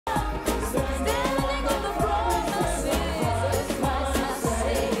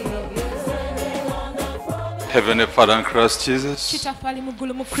Heavenly Father in Christ Jesus,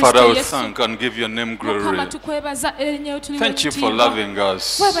 Father, we thank and give your name glory. Thank you for loving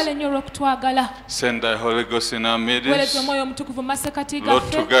us. Send thy Holy Ghost in our midst, Lord,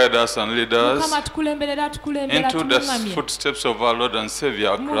 to guide us and lead us into the footsteps of our Lord and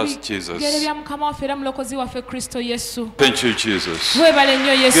Savior, Christ Jesus. Thank you, Jesus.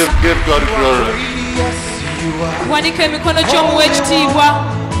 Give God glory.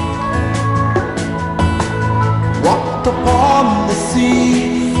 Walked upon the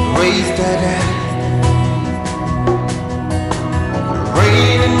sea, raised at hand.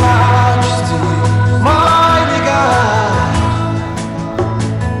 Reign in majesty, mighty God.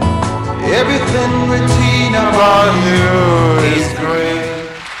 Everything written about you is great.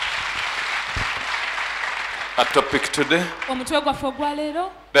 Our topic today: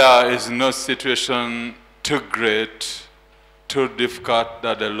 there is no situation too great, too difficult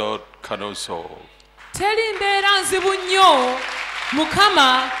that the Lord cannot solve. Teri mbeera nzibu nnyo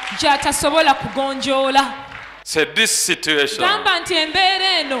Mukama gy'atasobola kugonjoola. Say this situation. Gamba nti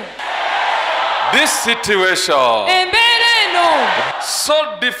embeera eno. This situation. Embeera eno.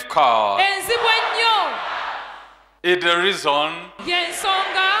 So difficult. Enzibu ennyo. Is the reason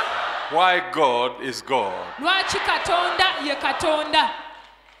y'ensonga why God is God. Lwaki Katonda ye Katonda.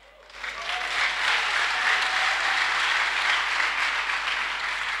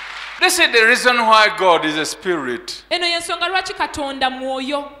 This is the reason why God is a spirit. Eno y'ensonga lwaki Katonda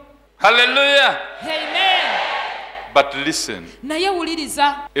mwoyo. Hallelujah. Amen. But listen. Naye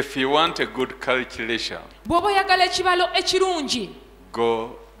wuliriza. If you want a good calculation, bw'oba oyagala ekibalo ekirungi,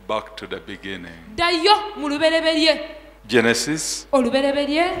 go back to the beginning. Ddayo mu lubereberye. Genesis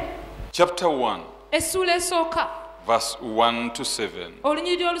olubereberye chapter 1. Essula esooka. Verse 1 to 7.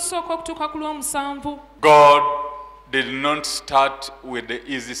 Olunyiriri olusooka okutuuka ku lw'omusanvu. God did not start with the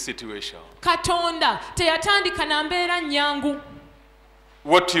easy situation. Katonda teyatandika na mbeera nnyangu.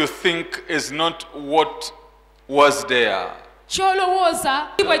 What you think is not what was there. Ky'olowooza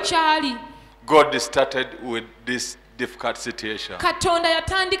bwe kyali. God started with this difficult situation. Katonda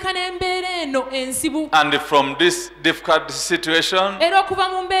yatandika n'embeera eno enzibu. And from this difficult situation, era okuva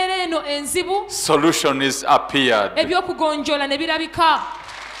mu mbeera eno enzibu, solution is appeared. Ebyokugonjoola ne birabika.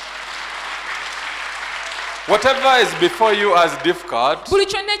 Whatever is before you as difficult buli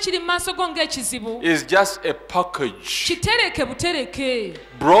kyonna ekiri mu maaso go ng'ekizibu is just a package kitereke butereke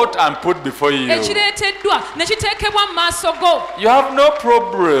brought and put before you. Ekireeteddwa ne kiteekebwa mu maaso go. You have no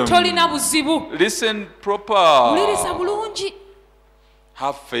problem. Tolina buzibu. Listen proper. Wuliriza bulungi.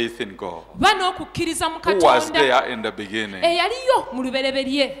 Have faith in God. Ba n'okukkiriza mu Who was Katonda there in the beginning? Eyaliyo mu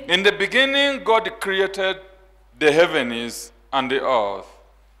lubereberye. In the beginning, God created the heavens and the earth.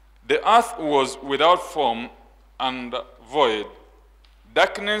 The earth was without form and void.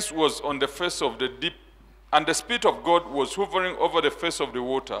 Darkness was on the face of the deep, and the Spirit of God was hovering over the face of the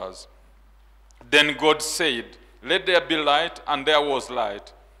waters. Then God said, "Let there be light," and there was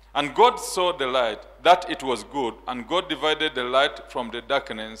light. And God saw the light, that it was good, and God divided the light from the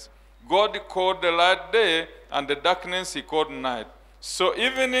darkness. God called the light day, and the darkness he called night. So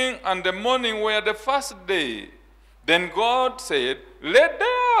evening and the morning were the first day. Then God said, "Let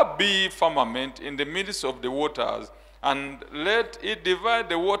there be firmament in the midst of the waters, and let it divide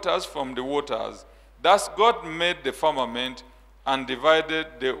the waters from the waters." Thus God made the firmament and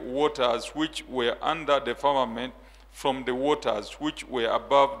divided the waters which were under the firmament from the waters which were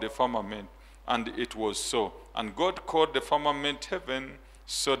above the firmament. And it was so. And God called the firmament heaven.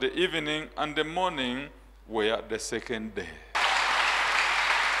 So the evening and the morning were the second day.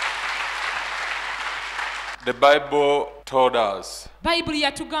 The Bible told us, Bayibuli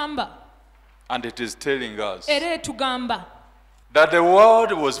yatugamba, and it is telling us, era etugamba that the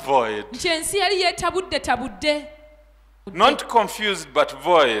world was void. nti ensi yali yeetabudde. Not confused but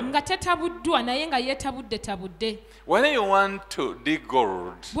void. Nga tetabuddwa naye nga yeetabudde. When you want to dig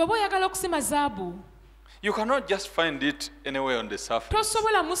gold, bw'oba oyagala okusima zaabu, you cannot just find it anywhere on the surface.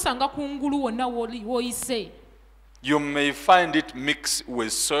 tosobola musanga kungulu wonna w'oyise. You may find it mixed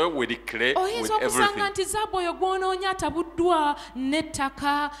with soil, with clay, with oyinza okusanga everything. nti zaabu oyo gw'onoonya atabuddwa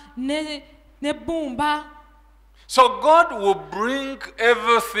n'ettaka n'ebbumba. So God will bring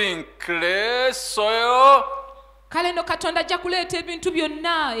everything, clay, soil, Kale no Katonda ajja kuleeta ebintu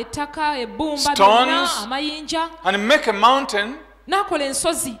byonna, ettaka, ebbumba, stones, byonna, amayinja, and make a mountain. n'akola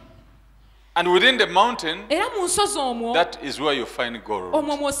ensozi. And within the mountain, Era mu nsozi omwo, that is where you find gold.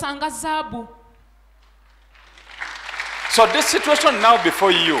 omwo mw'osanga zaabu. So this situation now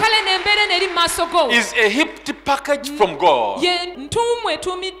before you Kale n'embeera eno eri mu maaso go is a heaped package from God, ye ntuumu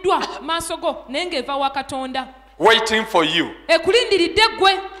etuumiddwa mu maaso go naye ng'eva wa Katonda. waiting for you. Ekulindiridde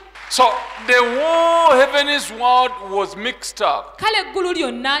ggwe. So the whole heaven's world was mixed up. kale eggulu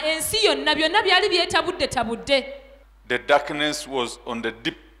lyonna ensi yonna byonna byali byetabudde. The darkness was on the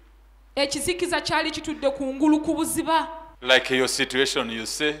deep. Ekizikiza kyali kitudde kungulu ku buziba. Like your situation, you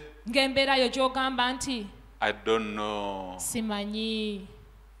say, Ng'embeera yo gy'ogamba nti I don't know. simanyi.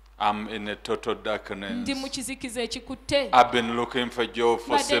 I'm in a total darkness. Ndi mu kizikiza ekikutte. I've been looking for a job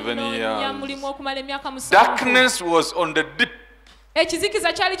for Mbadde 7 nnoonya mulimu years. okumala emyaka 7. Darkness was on the deep.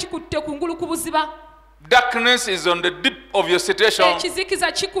 Ekizikiza kyali kikutte kungulu ku buziba. Darkness is on the deep of your situation.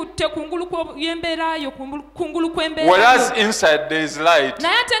 Ekizikiza kikutte kungulu kw'embeera yo, kungulu kw'embeera Whereas yo. inside there is light.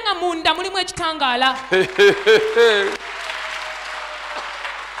 Naye ate nga munda mulimu ekitangaala.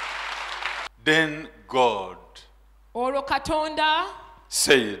 Then God Olwo Katonda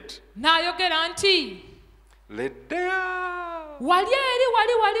said, n'ayogera nti let there wali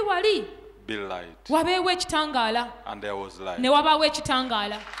eri wali be light. wabeewo ekitangaala. And there was light. Ne wabaawo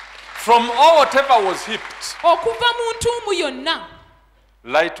ekitangaala. From all whatever was heaped, Okuva mu ntuumu yonna,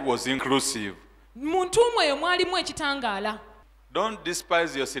 light was inclusive. mu ntuumu eyo mwalimu ekitangaala. Don't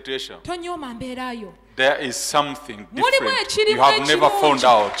despise your situation. Tonyooma mbeera yo. There is something Mulimu different you ekirimu have never found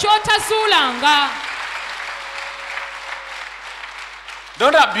out. ky'otazuulanga.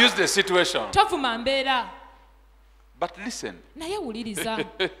 Don't abuse the situation. Tovuma mbeera. But listen. Naye wuliriza.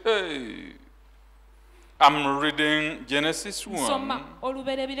 I'm reading Genesis 1, Nsoma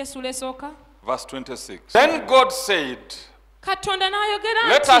olubereberye essula esooka. verse 26. Then God said, Katonda n'ayogera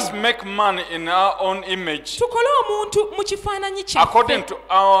let us nti make man in our own image, tukole omuntu mu kifaananyi according kyaffe, to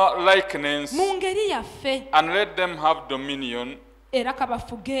our likeness, mu ngeri yaffe, and let them have dominion era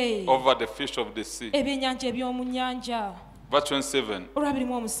kabafuge over the fish of the sea. ebyennyanja eby'omu nnyanja. Verse 27.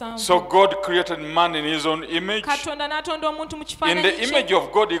 Olwabirimu omusanvu. So God created man in his own image. Katonda n'atonda omuntu mu In kifaananyi the kye. image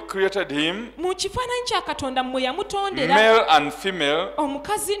of God he created him. Mu kifaananyi kya Katonda mwe yamutondera. Male and female,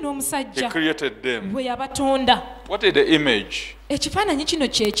 Omukazi he n'omusajja created them. bwe yabatonda. What is the image? Ekifaananyi kino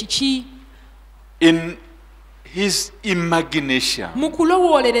kye kiki? In his imagination. Mu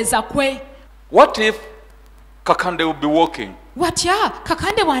kulowoolereza kwe. What if Kakande will be walking? Watya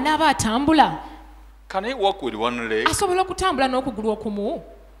Kakande bw'anaaba atambula? Can he walk with one leg? Asobola okutambula n'okugulu okumu?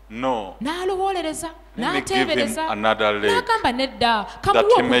 No. N'alowoolereza, Let me give him n'ateebereza, another leg. n'agamba nedda, That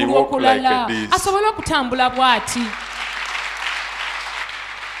kamuwa he may okugulu walk okulala, like this. asobole okutambula bw'ati.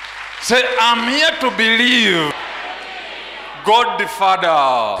 Say, I'm here to believe God the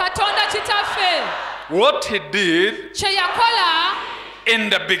Father. Katonda kitaffe What he did kye yakola in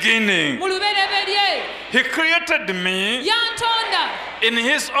the beginning. mu lubereberye, He created me yantonda in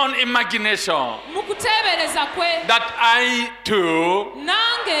his own imagination, mu kuteebereza kwe, that I too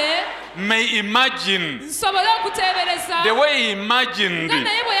nange may imagine nsobole okuteebereza the way he imagined. nga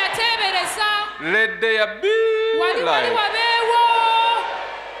naye bwe yateebereza. Let there be Wali light. wabeewo,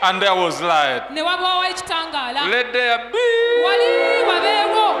 And there was light. ne wabaawo ekitangaala. Let there Wali be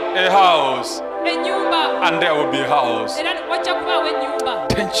wabeewo a house. ennyumba, And there will be a house. era wajja kubaawo ennyumba.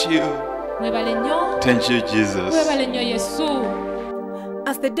 Thank you. Mwebale nnyo, Thank you, Jesus. mwebale nnyo Yesu.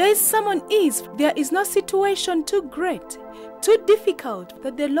 As the day's sermon is, there is no situation too great, too difficult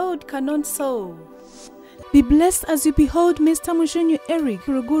that the Lord cannot solve. Be blessed as you behold Mr. Mujunyu Eric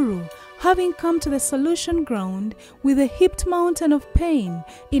Ruguru, having come to the solution ground with a heaped mountain of pain,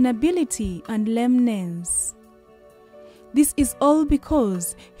 inability, and lameness. This is all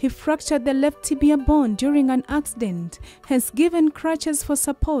because he fractured the left tibia bone during an accident, has given crutches for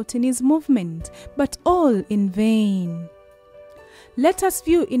support in his movement, but all in vain. Let us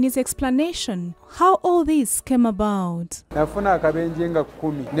view in his explanation how all this came about. Nafuna akabenje nga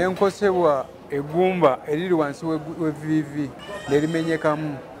 10 nenkosebwa egumba eriri wansi wevivi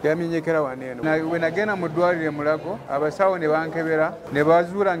nerimenyekamu lyamenyekera waneeno we nagenda mu ddwaliro e Mulago abasawo ne bankebera ne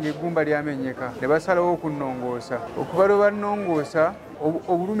bazuula ng'eggumba lyamenyeka ne basalawo okunnongoosa okuva lwe bannongoosa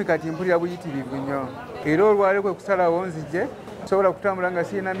obulumi kati mpulira buyitirivu nnyo era olwale kwe kusalawo nzije sobola kutambula nga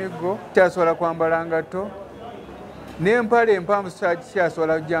sirina miggo kyasobola kwambala ngatto n'empale empanvu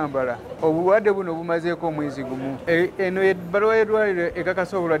kyasobola kujambala obulwadde buno bumazeeko omwezi gumu eno ebbaluwa y'eddwaliro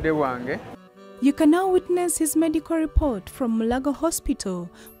ekakasa obulwadde bwange. You can now witness his medical report from Mulago Hospital,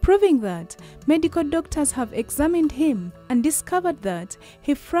 proving that medical doctors have examined him and discovered that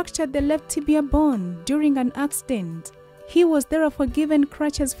he fractured the left tibia bone during an accident. He was therefore given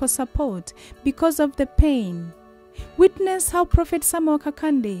crutches for support because of the pain. Witness how Prophet Samuel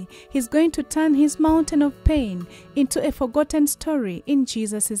Kakande is going to turn his mountain of pain into a forgotten story in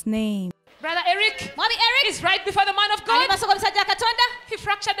Jesus' name. Brother Eric Mwami Eric is right before the man of God. ali masoko musajja Katonda He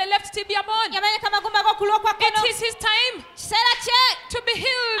fractured the left tibia bone. yamenyeka amagumba g'okulwa kwa It kkono is his time kiseera kye to be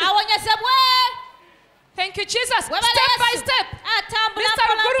healed. awonyezebwe. Thank you, Jesus. Webale Step by Yesu. step. Atambula Mr.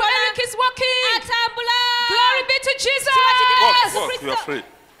 mpola Guru mpola. Eric is walking. Atambula. Glory be to Jesus. Walk, you are free.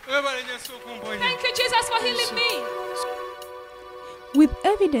 Thank you, Jesus, for healing me. With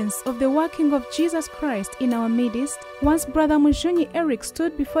evidence of the working of Jesus Christ in our midst, once Brother Mujunyi Eric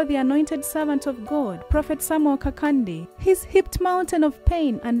stood before the anointed servant of God, Prophet Samuel Kakande. His hipped mountain of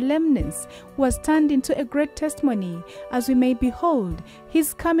pain and lameness was turned into a great testimony, as we may behold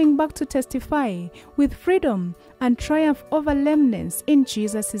his coming back to testify with freedom and triumph over lameness in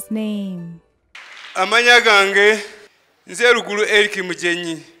Jesus' name. Amanya gange nze Ruguru Eric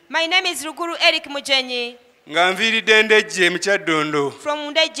Mujenyi. My name is Ruguru Eric Mujenyi Nga nviiridde Ndejje mu Kyaddondo. from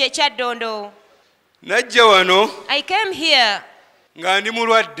Ndejje Kyaddondo. Najja wano I came here. nga ndi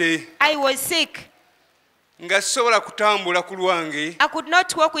mulwadde I was sick. nga sisobola kutambula ku lwange I could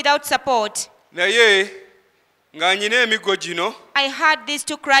not walk without support. naye nga nyina emiggo gino I had these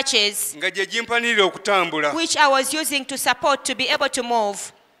two crutches nga gye gimpanirira okutambula which I was using to support to be able to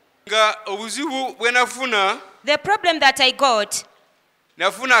move. nga obuzibu bwe nafuna The problem that I got,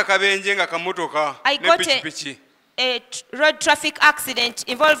 nafuna akabenje nga kamotoka I ne got pikipiki a road traffic accident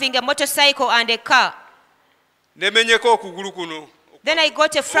involving a motorcycle and a car. nemenyeko okugulu kuno Then I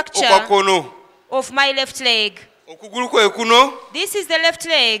got a fracture okwakono of my left leg. okugulu kwe kuno This is the left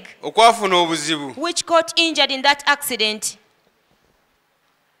leg okwafuna obuzibu which got injured in that accident.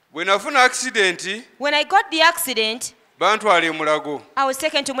 bwe nafuna aksidenti When I got the accident, bantwala e Mulago I was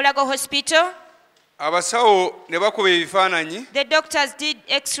taken to Mulago Hospital. abasawo ne bakuba ebifaananyi The doctors did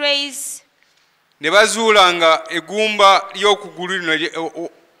x-rays. ne bazuula nga eggumba ly'okugulu lino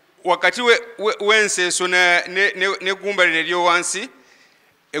wakati w'enseeso n'eggumba lino ery'owansi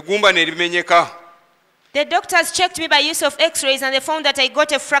eggumba ne limenyeka. The doctors checked me by use of x-rays and they found that I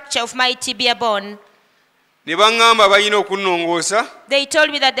got a fracture of my tibia bone. Ne baŋŋamba balina okunnongoosa They told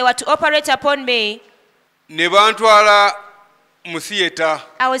me that they were to operate upon me. ne bantwala mu theatre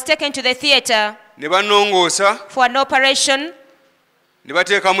I was taken to the theater ne bannongoosa for an operation. ne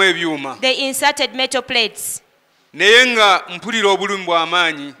bateekamu ebyuma They inserted metal plates. naye nga mpulira obulumi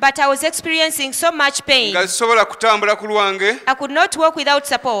bw'amaanyi But I was experiencing so much pain. nga sisobola kutambula ku lwange I could not walk without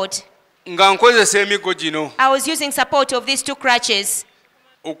support. nga nkozesa emiggo gino I was using support of these two crutches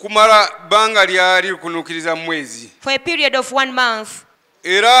okumala bbanga lyali likunuukiriza mu mwezi for a period of 1 month.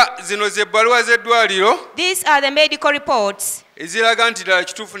 era zino ze bbaluwa z'eddwaliro These are the medical reports eziraga nti ddala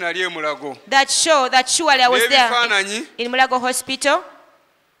kituufu nali e Mulago that show that surely I was there n'ebifaananyi in Mulago Hospital.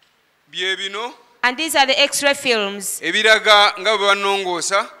 bye bino And these are the x-ray films ebiraga nga bwe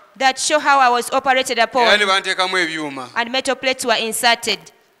bannongoosa that show how I was operated era upon ne banteekamu ebyuma. and metal plates were inserted.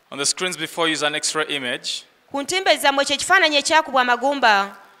 On the screens before you is an X-ray image Ku ntimbe zammwe kye kifaananyi ekyakubwa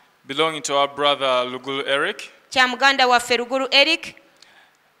amagumba belonging to our brother Lugulu Eric kya muganda waffe Ruguru Eric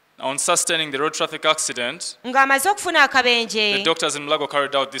on sustaining the road traffic accident. ng'amaze okufuna The akabenje. doctors in Mulago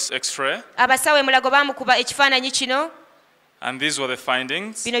carried out this X-ray, Abasawo e Mulago baamukuba ekifaananyi kino, and these were the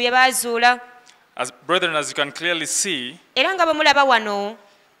findings. bino bye baazuula. As brethren, as you can clearly see, Era nga bwe mulaba wano,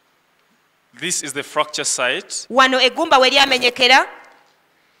 this is the fracture site, wano eggumba we lyamenyekera,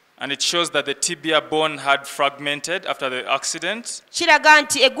 and it shows that the tibia bone had fragmented after the accident. kiraga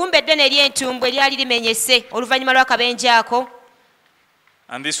nti eggumba eddene ery'entumbwe lyali limenyese oluvannyuma lw'akabenje ako.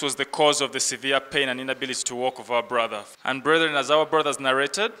 And this was the cause of the severe pain and inability to walk of our brother. And brethren, as our brothers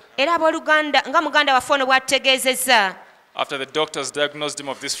narrated, Era abooluganda nga muganda waffe ono bw'atutegeezezza, after the doctors diagnosed him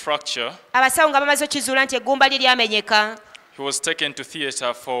of this fracture, abasawo nga bamaze okkizuula nti eggumba lye lyamenyeka, he was taken to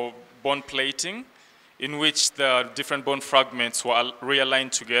theatre for bone plating, in which the different bone fragments were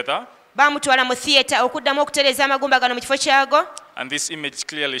realigned together. baamutwala mu theatre okuddamu okutereeza amagumba gano mu kifo kyago. And this image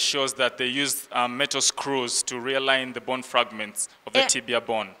clearly shows that they used metal screws to realign the bone fragments of the tibia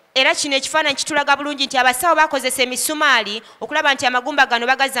bone. Era kino ekifaananyi kitulaga bulungi nti abasawo baakozesa emisumaali okulaba nti amagumba gano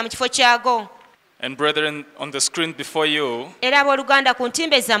bagazza mu kifo kyago. And brethren, on the screen before you Era abooluganda ku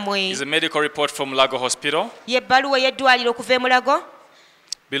ntimbe zammwe is a medical report from Mulago Hospital y'ebbaluwa ey'eddwaliro okuva e Mulago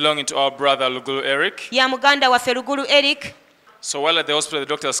belonging to our brother Lugulu Eric. ya muganda waffe Ruguru Eric. So while at the hospital, the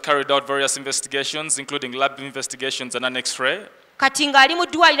doctors carried out various investigations, including lab investigations and an X-ray. Kati ng'ali mu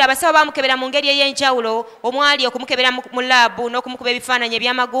ddwaliro abasawo baamukebera mu ngeri ey'enjawulo omwali okumukebera mu laabu n'okumukuba ebifaananyi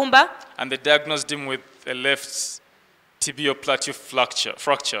eby'amagumba. And they diagnosed him with a left tibioplateau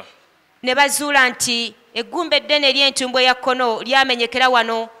fracture. Ne bazuula nti eggumba eddene ery'entumbwe eya kkono lyamenyekera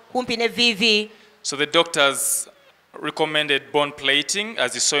wano kumpi ne VV. So the doctors recommended bone plating,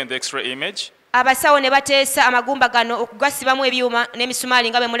 as you saw in the X-ray image. Abasawo ne bateesa amagumba gano okugasibamu ebyuma n'emisumaali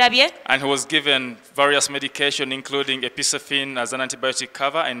nga bwe mulabye. And he was given various medication, including epicephine as an antibiotic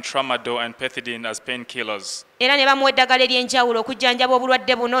cover and tramadol and pethidine as painkillers. Era ne bamuwa eddagala ery'enjawulo okujjanjaba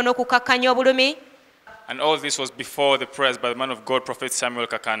obulwadde buno n'okukakkanya obulumi. And all this was before the prayers by the man of God, Prophet Samuel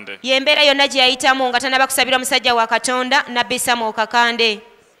Kakande. Yembeera yonna gye yayitamu nga tanaba kusabira musajja wa Katonda nabbi Samuel Kakande.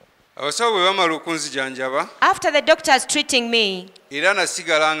 Abasawo bwe bamala okunzijanjaba. After the doctors treating me, era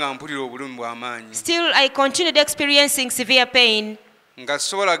nasigala nga mpulira obulumi bw'amaanyi. Still I continued experiencing severe pain. Nga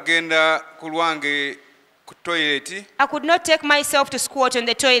sobola kgenda ku lwange ku toilet. I could not take myself to squat on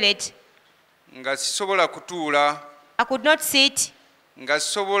the toilet. Nga sisobola kutuula. I could not sit. Nga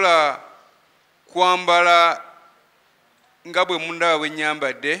sisobola kwambala nga bwe mundaba bwe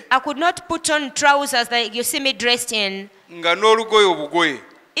nyambadde. I could not put on trousers like you see me dressed in. Nga n'olugoye obugoye.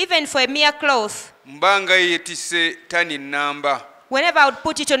 Even for a mere cloth. Mbanga yetisse tani namba. Whenever I would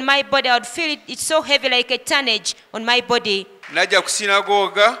put it on my body, I would feel it's so heavy like a tonnage on my body. Najja ku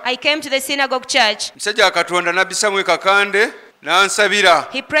sinagoga. I came to the synagogue church. Musajja wa Katonda nabbi Samuel Kakande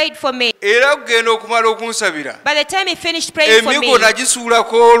n'ansabira. He prayed for me. Era kugenda okumala okunsabira. By the time he finished praying for me, emigo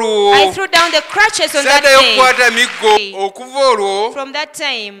nagisuulako olwo. I threw down the crutches on that day. day. Okuva olwo From that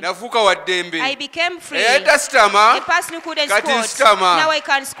time, nafuuka wa ddembe. I became free. Eyali sitama. The person who couldn't kati squat, sitama. now I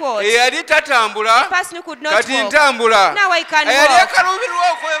can squat. Eyali tatambula. The person who could not kati walk, ntambula. now I can eyali walk.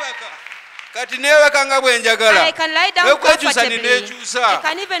 akaluubirwa okwebaka. Kati neebaka nga bwe njagala. I can lie down comfortably. I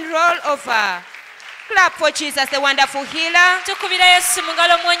can even roll over. Clap for Jesus, the wonderful healer.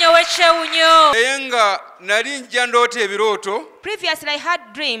 Naye nga nali njja ndoota ebirooto. Previously I had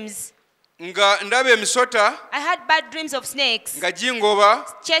dreams. Nga ndaba emisota. I had bad dreams of snakes nga jingoba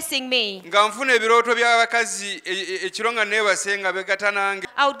chasing me. Nga nfuna ebirooto by'abakazi ekiro nga neebase nga begata nange.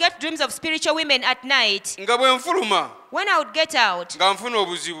 I would get dreams of spiritual women at night. Nga bwe nfuluma. When I would get out, nga nfuna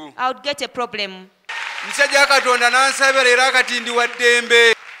obuzibu. I would get a problem. Musajja wa Katonda n'ansabira era akati ndi wa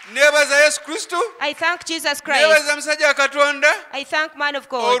ddembe. Neebaza Yesu Kristo. I thank Jesus Christ. Neebaza musajja wa Katonda. I thank man of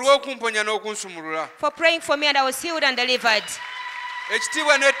God olw'okumponya n'okunsumulula. for praying for me, and I was healed and delivered.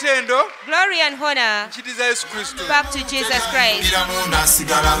 Ekitiibwa n'ettendo. Glory and honor nkiriza Yesu Kristo. back to Jesus Christ. Clap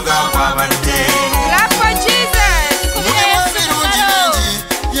for Jesus.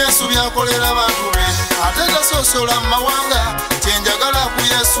 Yesu byakolera abantu be ate tasosola mu mawanga kyenjagala ku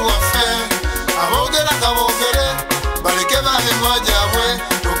Yesu waffe aboogera kaboogere baleke b'emimwa gyabwe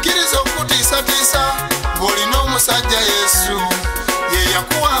tokkiriza okutiisatiisa ng'olina omusajja Yesu ye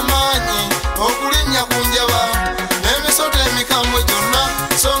yakuwa amaanyi okulinnya ku nja